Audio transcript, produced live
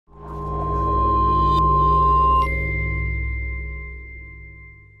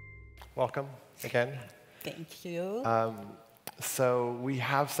welcome again. Thank you. So we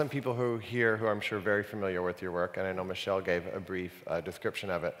have some people who I'm sure very familiar with your work, and I know Michelle gave a brief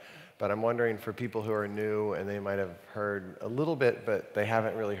description of it. But I'm wondering, for people who are new and they might have heard a little bit, but they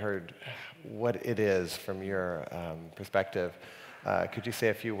haven't really heard what it is from your perspective, could you say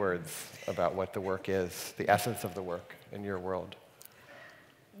a few words about what the work is, the essence of the work in your world?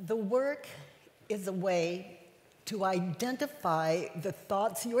 The work is a way to identify the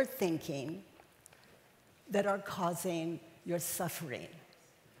thoughts you're thinking that are causing your suffering,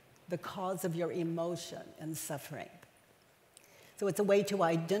 the cause of your emotion and suffering. So it's a way to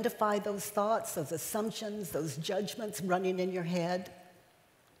identify those thoughts, those assumptions, those judgments running in your head,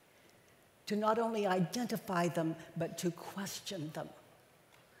 to not only identify them, but to question them.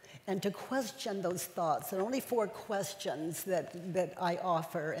 And to question those thoughts. There are only 4 questions that I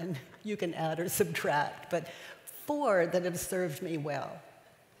offer, and you can add or subtract, but 4 that have served me well.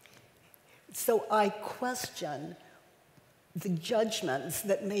 So I question the judgments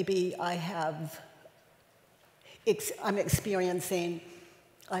that maybe I'm experiencing.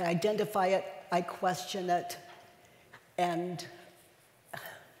 I identify it, I question it, and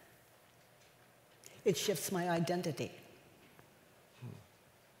it shifts my identity.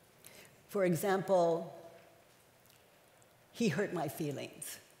 For example, he hurt my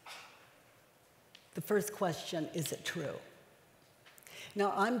feelings. The first question, is it true?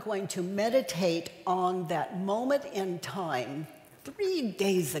 Now, I'm going to meditate on that moment in time 3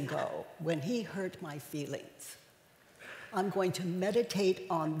 days ago when he hurt my feelings. I'm going to meditate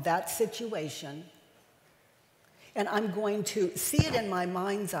on that situation, and I'm going to see it in my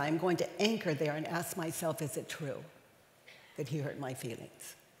mind's eye. I'm going to anchor there and ask myself, is it true that he hurt my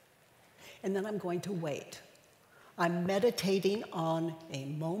feelings? And then I'm going to wait. I'm meditating on a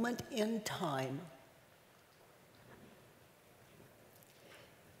moment in time.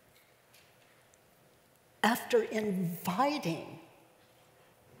 After inviting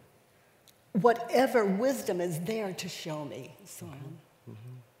whatever wisdom is there to show me, Soren.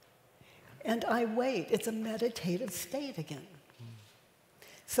 Mm-hmm. And I wait. It's a meditative state again.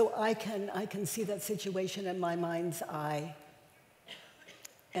 So I can see that situation in my mind's eye,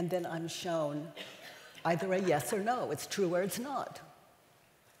 and then I'm shown either a yes or no. It's true or it's not.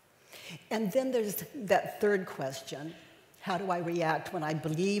 And then there's that third question. How do I react when I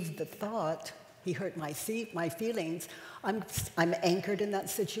believe the thought, he hurt my feelings? I'm anchored in that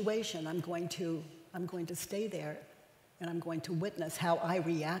situation. I'm going to stay there, and I'm going to witness how I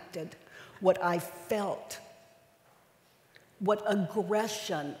reacted, what I felt, what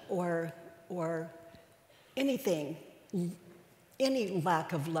aggression or anything, any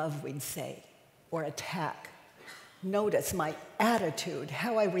lack of love, we'd say, or attack. Notice my attitude,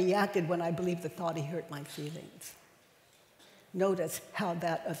 how I reacted when I believed the thought he hurt my feelings. Notice how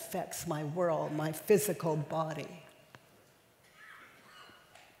that affects my world, my physical body.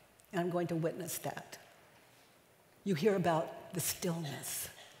 And I'm going to witness that. You hear about the stillness.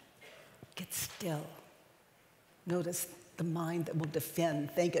 Get still. Notice the mind that will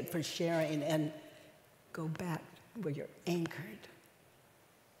defend. Thank it for sharing, and go back where you're anchored.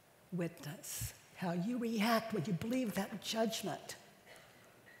 Witness how you react when you believe that judgment,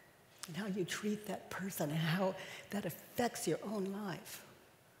 and how you treat that person, and how that affects your own life.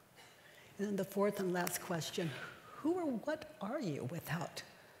 And then the fourth and last question, who or what are you without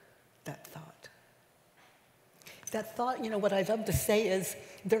that thought? That thought, what I love to say is,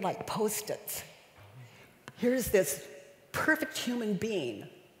 they're like Post-its. Here's this perfect human being.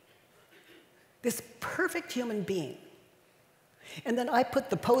 This perfect human being. And then I put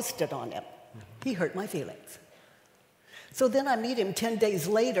the Post-it on him. He hurt my feelings. So then I meet him 10 days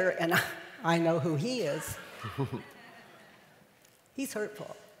later, and I know who he is. He's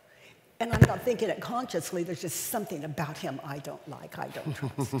hurtful. And I'm not thinking it consciously. There's just something about him I don't like, I don't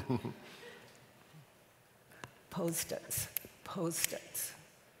trust. Post-its, Post-its.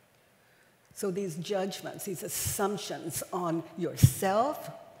 So these judgments, these assumptions on yourself,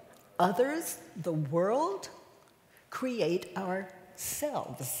 others, the world, create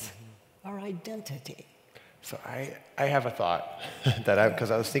ourselves, our identity. So I have a thought because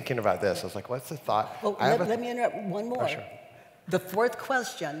I was thinking about this. I was like, what's the thought? Oh, let me interrupt one more. Oh, sure. The fourth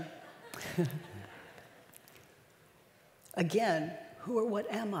question, again, who or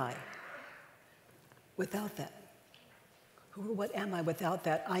what am I without that? Who or what am I without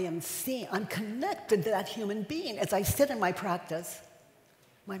that? I'm connected to that human being as I sit in my practice,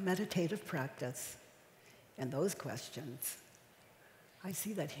 my meditative practice, and those questions. I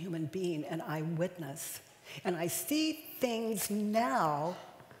see that human being, and I witness. And I see things now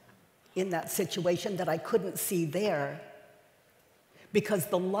in that situation that I couldn't see there, Because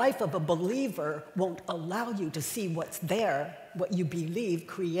the life of a believer won't allow you to see what's there. What you believe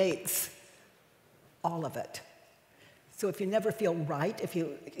creates all of it. So if you never feel right, if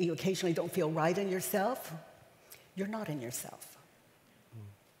you occasionally don't feel right in yourself, you're not in yourself.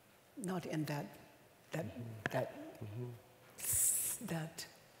 Not in that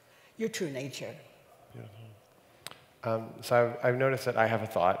your true nature. So I've noticed that I have a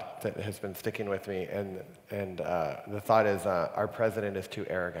thought that has been sticking with me, and the thought is our president is too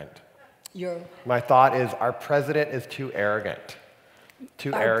arrogant. My thought is our president is too arrogant.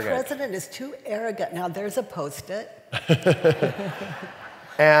 Our president is too arrogant. Now there's a Post-it.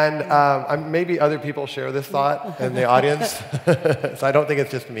 And maybe other people share this thought in the audience, so I don't think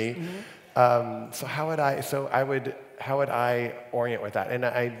it's just me. So how would I orient with that? And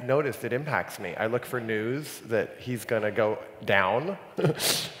I noticed it impacts me. I look for news that he's going to go down,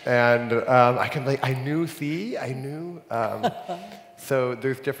 and I can like, I knew. So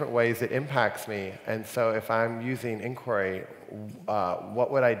there's different ways it impacts me. And so if I'm using inquiry,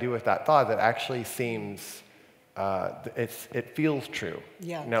 what would I do with that thought that actually seems, it feels true?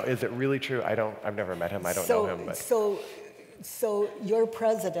 Yeah. Now, is it really true? I've never met him. I don't know him. But. So your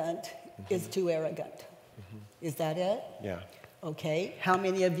president is too arrogant. Is that it? Yeah. Okay. How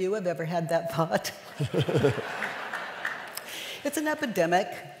many of you have ever had that thought? It's an epidemic.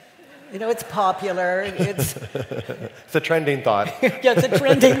 You know, it's popular. It's a trending thought. Yeah, it's a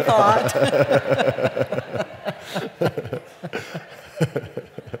trending thought.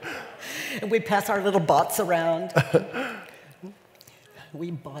 And we pass our little bots around.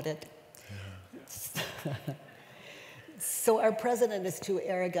 We bought it. So our president is too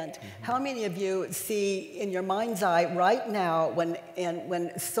arrogant. How many of you see in your mind's eye right now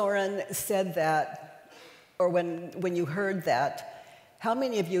when Soren said that, or when you heard that, how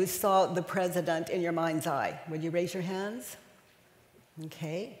many of you saw the president in your mind's eye? Would you raise your hands?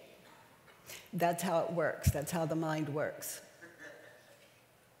 Okay. That's how it works. That's how the mind works.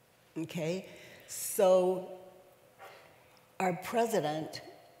 Okay. So our president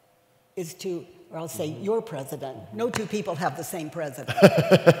is too, or I'll say your president. No two people have the same president.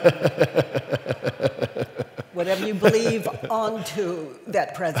 Whatever you believe onto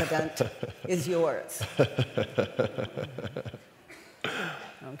that president is yours.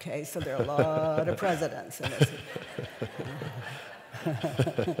 Okay, so there are a lot of presidents in this.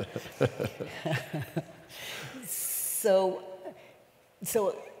 So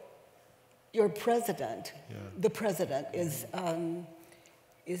your president, the president is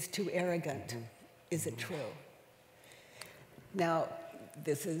too arrogant. Is it true? Now,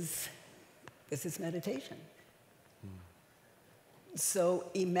 this is meditation. So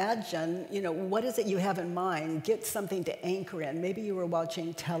imagine, what is it you have in mind? Get something to anchor in. Maybe you were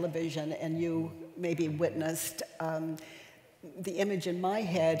watching television and you maybe witnessed, the image in my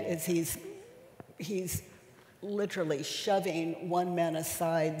head is he's literally shoving one man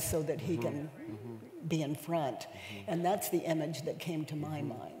aside so that he can be in front. And that's the image that came to my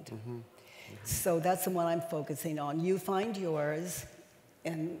mind. So that's the one I'm focusing on. You find yours,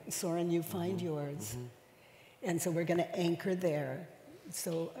 and Soren, you find yours. And so we're going to anchor there.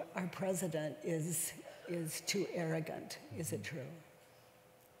 So our president is too arrogant. Is it true?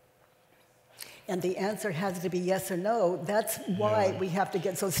 And the answer has to be yes or no. That's why we have to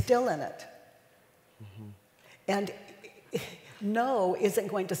get so still in it. And no isn't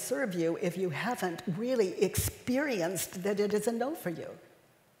going to serve you if you haven't really experienced that it is a no for you.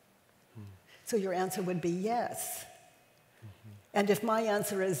 So your answer would be yes. And if my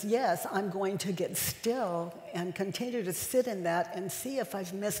answer is yes, I'm going to get still and continue to sit in that and see if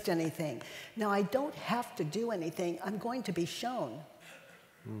I've missed anything. Now, I don't have to do anything. I'm going to be shown.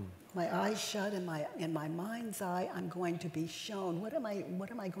 My eyes shut, in my mind's eye, I'm going to be shown. What am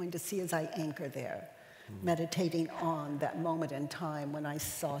I going to see as I anchor there? Meditating on that moment in time when I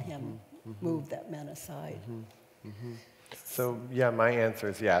saw him move that man aside. So, yeah, my answer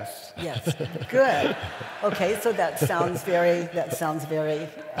is yes. Yes, good. Okay, so that sounds very,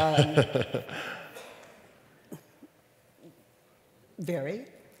 very.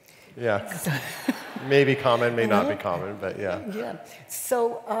 Yeah. Maybe common, may not be common, but yeah. Yeah.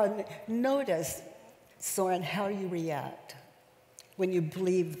 So notice, Soren, how you react when you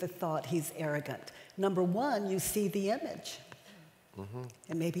believe the thought he's arrogant. Number one, you see the image,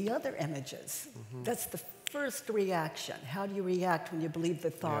 and maybe other images. That's the first reaction. How do you react when you believe the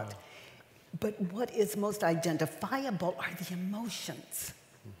thought? But what is most identifiable are the emotions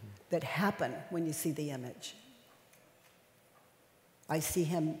that happen when you see the image. I see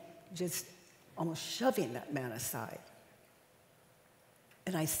him just almost shoving that man aside.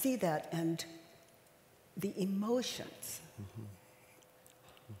 And I see that, and the emotions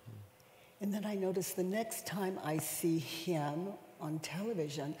And then I notice the next time I see him on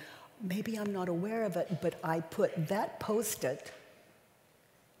television, maybe I'm not aware of it, but I put that Post-it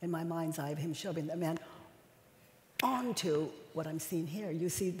in my mind's eye of him shoving the man onto what I'm seeing here. You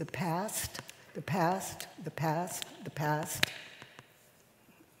see the past, the past, the past, the past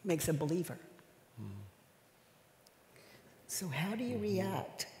makes a believer. So how do you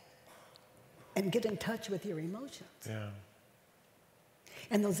react and get in touch with your emotions? Yeah.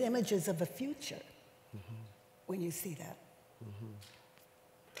 And those images of a future when you see that.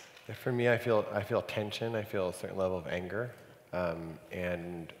 Yeah, for me, I feel tension. I feel a certain level of anger,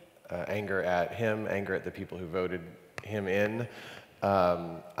 and anger at him, anger at the people who voted him in.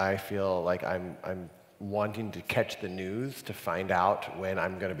 I feel like I'm wanting to catch the news to find out when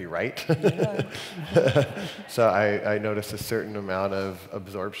I'm going to be right. Yeah. So I notice a certain amount of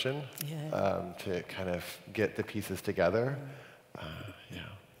absorption Yeah. to kind of get the pieces together. Yeah.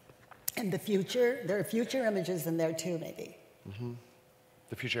 And the future, there are future images in there too, maybe.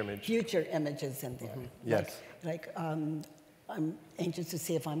 The future image. Future images in there. Yes. Like I'm anxious to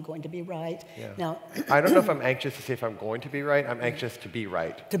see if I'm going to be right. Yeah. Now, I don't know if I'm anxious to see if I'm going to be right. I'm anxious to be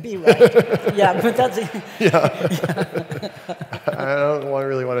right. to be right. Yeah, but that's I don't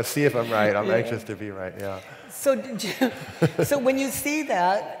really want to see if I'm right. I'm anxious to be right. Yeah. so. So when you see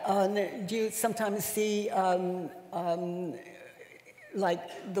that, do you sometimes see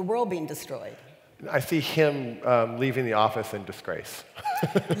like the world being destroyed, I see him leaving the office in disgrace.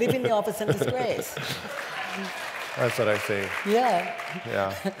 leaving the office in disgrace? That's what I see. Yeah.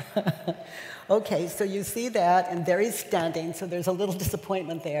 Yeah. Okay, so you see that, and there he's standing. So there's a little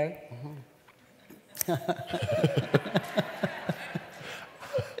disappointment there.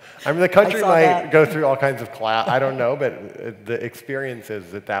 I mean, the country I saw might that. go through all kinds of I don't know, but the experience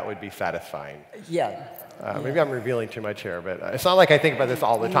is that would be satisfying. Yeah. Maybe I'm revealing too much here, but it's not like I think about this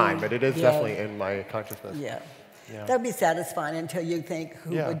all the time, but it is Yeah. definitely in my consciousness. Yeah. Yeah. That would be satisfying until you think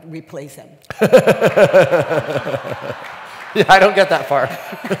who Yeah. would replace him. Yeah, I don't get that far.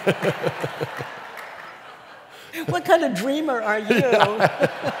 What kind of dreamer are you?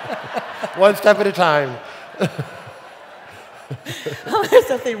 One step at a time. There's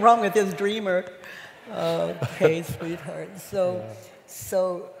something wrong with this dreamer. Okay, sweetheart. So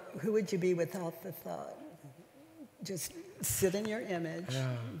who would you be without the thought? Just sit in your image,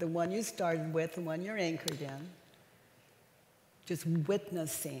 the one you started with, the one you're anchored in. Just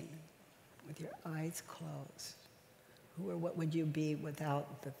witnessing with your eyes closed. Who or what would you be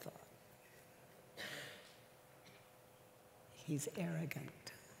without the thought? He's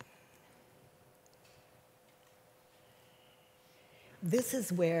arrogant. This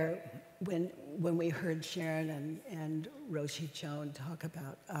is where, when we heard Sharon and Roshi Joan talk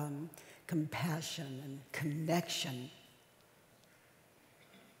about compassion and connection,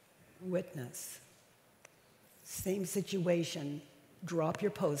 witness, same situation, drop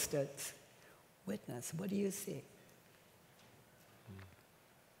your Post-its, witness, what do you see?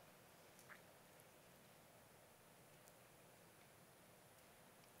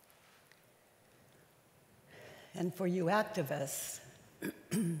 And for you activists,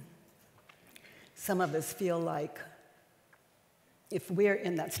 some of us feel like if we're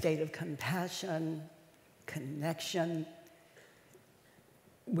in that state of compassion, connection,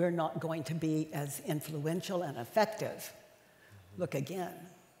 we're not going to be as influential and effective. Look again.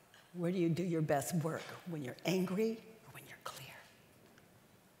 Where do you do your best work? When you're angry or when you're clear?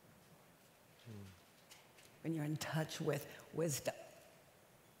 When you're in touch with wisdom.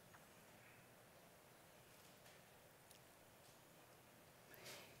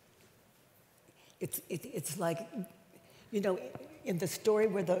 It's like, you know, in the story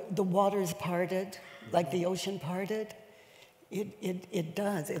where the waters parted, like the ocean parted, it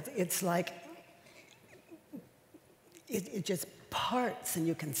does. It's like, it just parts and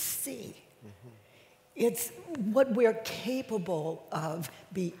you can see. It's what we're capable of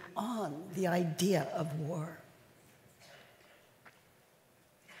beyond the idea of war.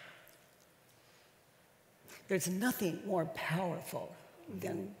 There's nothing more powerful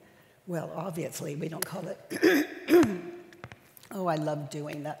than, well, obviously, we don't call it, oh, I love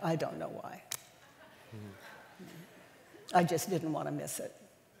doing that. I don't know why. I just didn't want to miss it.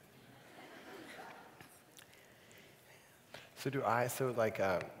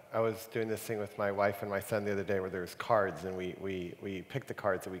 I was doing this thing with my wife and my son the other day where there was cards, and we picked the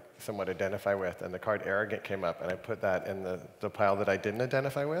cards that we somewhat identify with, and the card arrogant came up, and I put that in the pile that I didn't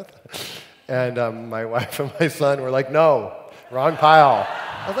identify with. And my wife and my son were like, no, wrong pile.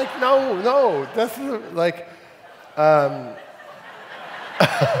 I was like, no, this is like,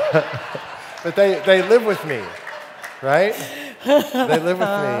 but they live with me, right? They live with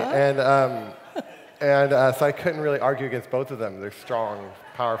me. And so I couldn't really argue against both of them. They're strong,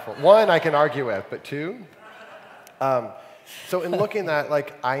 powerful. One I can argue with, but two? So in looking at,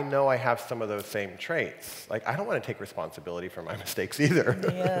 like, I know I have some of those same traits. Like, I don't want to take responsibility for my mistakes either.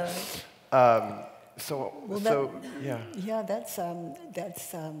 Yeah. Yeah. Yeah, that's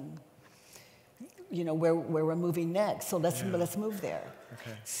you know, where we're moving next. So let's move there.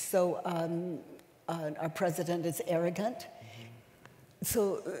 Okay. So our president is arrogant.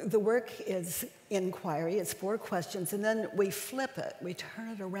 So the work is inquiry. It's 4 questions, and then we flip it. We turn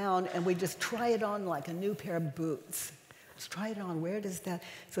it around, and we just try it on like a new pair of boots. Let's try it on. Where does that?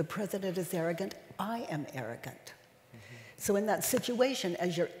 So the president is arrogant. I am arrogant. So in that situation,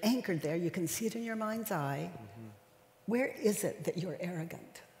 as you're anchored there, you can see it in your mind's eye. Where is it that you're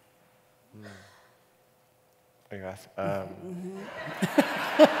arrogant? Are you asking?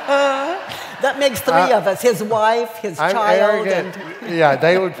 That makes 3 of us, his wife, his I'm child. arrogant. Yeah,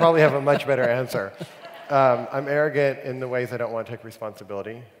 they would probably have a much better answer. I'm arrogant in the ways I don't want to take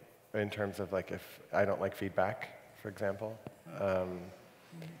responsibility, in terms of, like, if I don't like feedback, for example.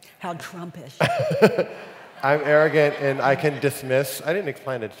 How Trumpish. I'm arrogant and I can dismiss. I didn't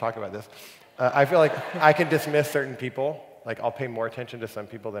plan to talk about this. I feel like I can dismiss certain people. Like, I'll pay more attention to some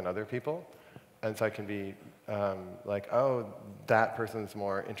people than other people. And so I can be like, oh, that person's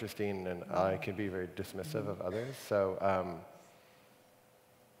more interesting, and I can be very dismissive of others. So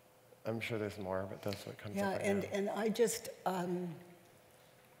I'm sure there's more, but that's what comes up right now. And I just,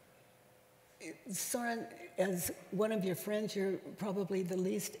 Soren, as one of your friends, you're probably the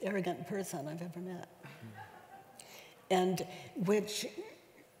least arrogant person I've ever met. And which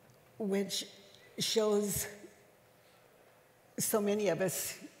shows so many of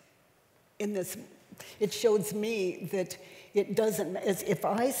us in this, it shows me that it doesn't, as if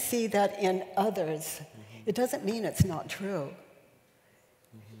I see that in others, it doesn't mean it's not true.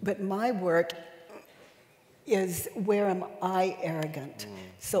 But my work is, where am I arrogant?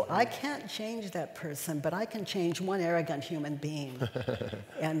 So I can't change that person, but I can change one arrogant human being.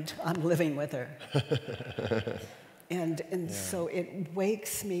 And I'm living with her. And so it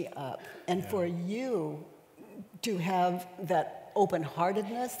wakes me up. And for you to have that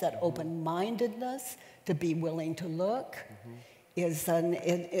open-heartedness, that open-mindedness, to be willing to look, is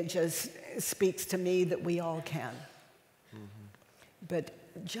it just speaks to me that we all can. But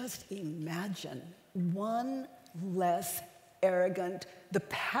just imagine one less arrogant, the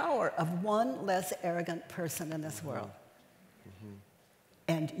power of one less arrogant person in this world.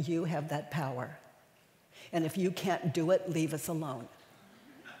 And you have that power. And if you can't do it, leave us alone.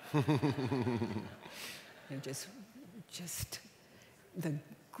 And just the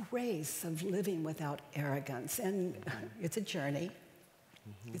grace of living without arrogance. And it's a journey.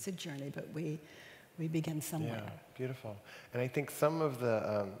 It's a journey, but we begin somewhere. Yeah, beautiful. And I think some of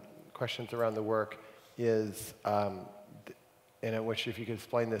the questions around the work is, in which, if you could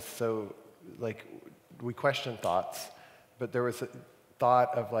explain this, so, like, we question thoughts, but there was a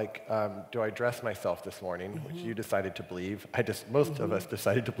thought of, like, do I dress myself this morning, which you decided to believe. Most of us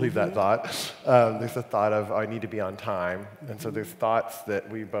decided to believe that thought. There's a thought of, I need to be on time. And so there's thoughts that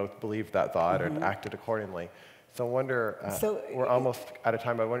we both believed that thought and acted accordingly. So I wonder, we're almost out of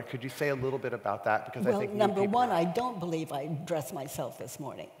time. I wonder, could you say a little bit about that? Because I think number one, I don't believe I dressed myself this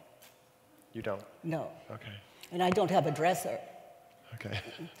morning. You don't? No. Okay. And I don't have a dresser. Okay.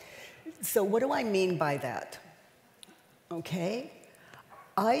 So what do I mean by that? Okay?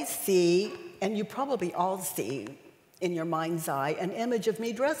 I see, and you probably all see in your mind's eye, an image of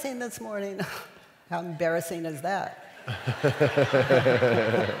me dressing this morning. How embarrassing is that?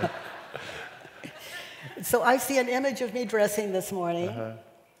 So I see an image of me dressing this morning.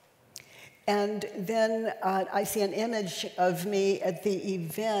 And then I see an image of me at the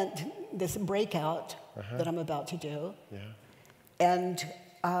event, this breakout that I'm about to do. And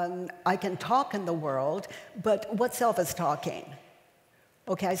I can talk in the world, but what self is talking?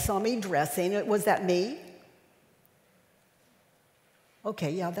 Okay, I saw me dressing. Was that me?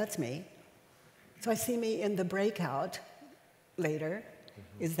 Okay, yeah, that's me. So I see me in the breakout later.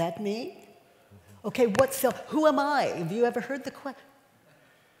 Is that me? Okay, what self? Who am I? Have you ever heard the question?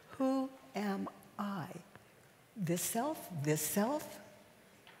 Who am I? This self? This self?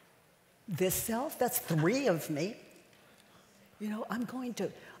 This self? That's 3 of me. You know,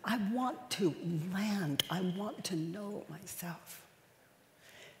 I want to land. I want to know myself.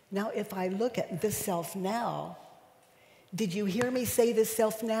 Now, if I look at this self now, did you hear me say this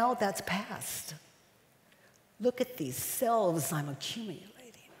self now? That's past. Look at these selves I'm accumulating.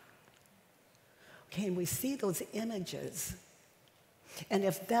 Okay, and we see those images. And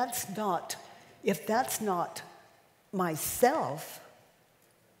if that's not myself,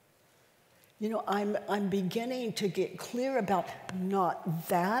 I'm beginning to get clear about not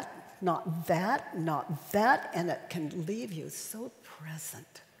that, not that, not that, and it can leave you so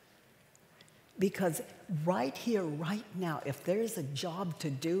present. Because right here, right now, if there's a job to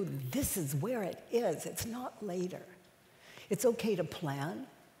do, this is where it is. It's not later. It's okay to plan.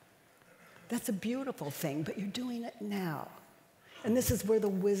 That's a beautiful thing, but you're doing it now. And this is where the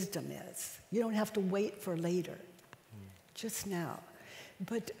wisdom is. You don't have to wait for later, just now.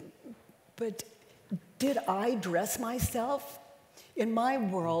 But did I dress myself? In my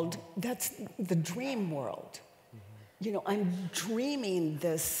world, that's the dream world. I'm dreaming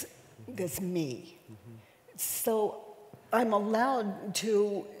this me. So I'm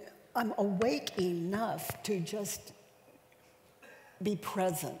awake enough to just be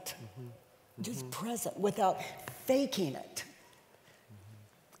present. Just present without faking it.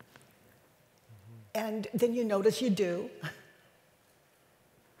 And then you notice you do.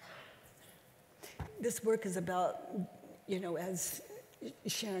 This work is about, as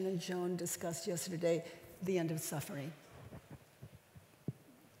Sharon and Joan discussed yesterday, the end of suffering.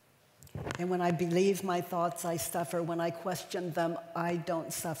 And when I believe my thoughts, I suffer. When I question them, I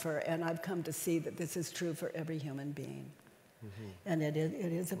don't suffer. And I've come to see that this is true for every human being. And it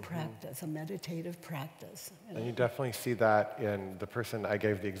is a practice, a meditative practice. And you definitely see that in the person I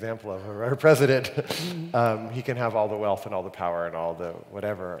gave the example of, our president. He can have all the wealth and all the power and all the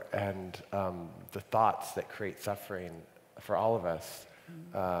whatever, and the thoughts that create suffering for all of us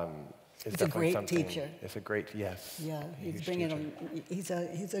is He's a great something. Teacher. It's a great, yes. Yeah, he's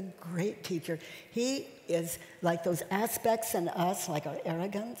a great teacher. He is like those aspects in us, like our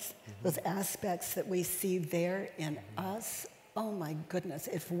arrogance, those aspects that we see there in us. Oh my goodness,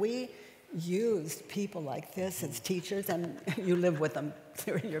 if we used people like this as teachers, and you live with them,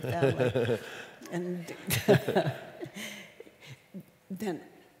 they're in your family, and then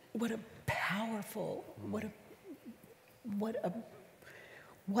what a powerful, what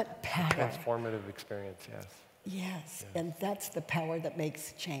power. Transformative experience, yes. Yes, and that's the power that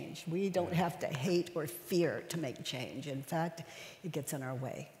makes change. We don't have to hate or fear to make change. In fact, it gets in our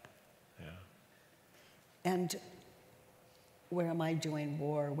way. Yeah. And where am I doing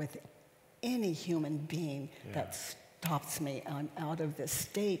war with any human being that stops me out of this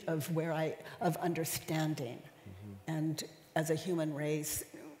state of understanding? And as a human race,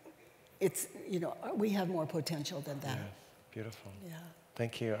 it's, we have more potential than that. Yeah. Beautiful. Yeah.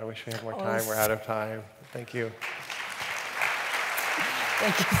 Thank you. I wish we had more time. We're out of time. Thank you.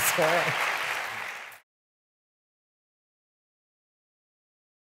 Thank you, Soren.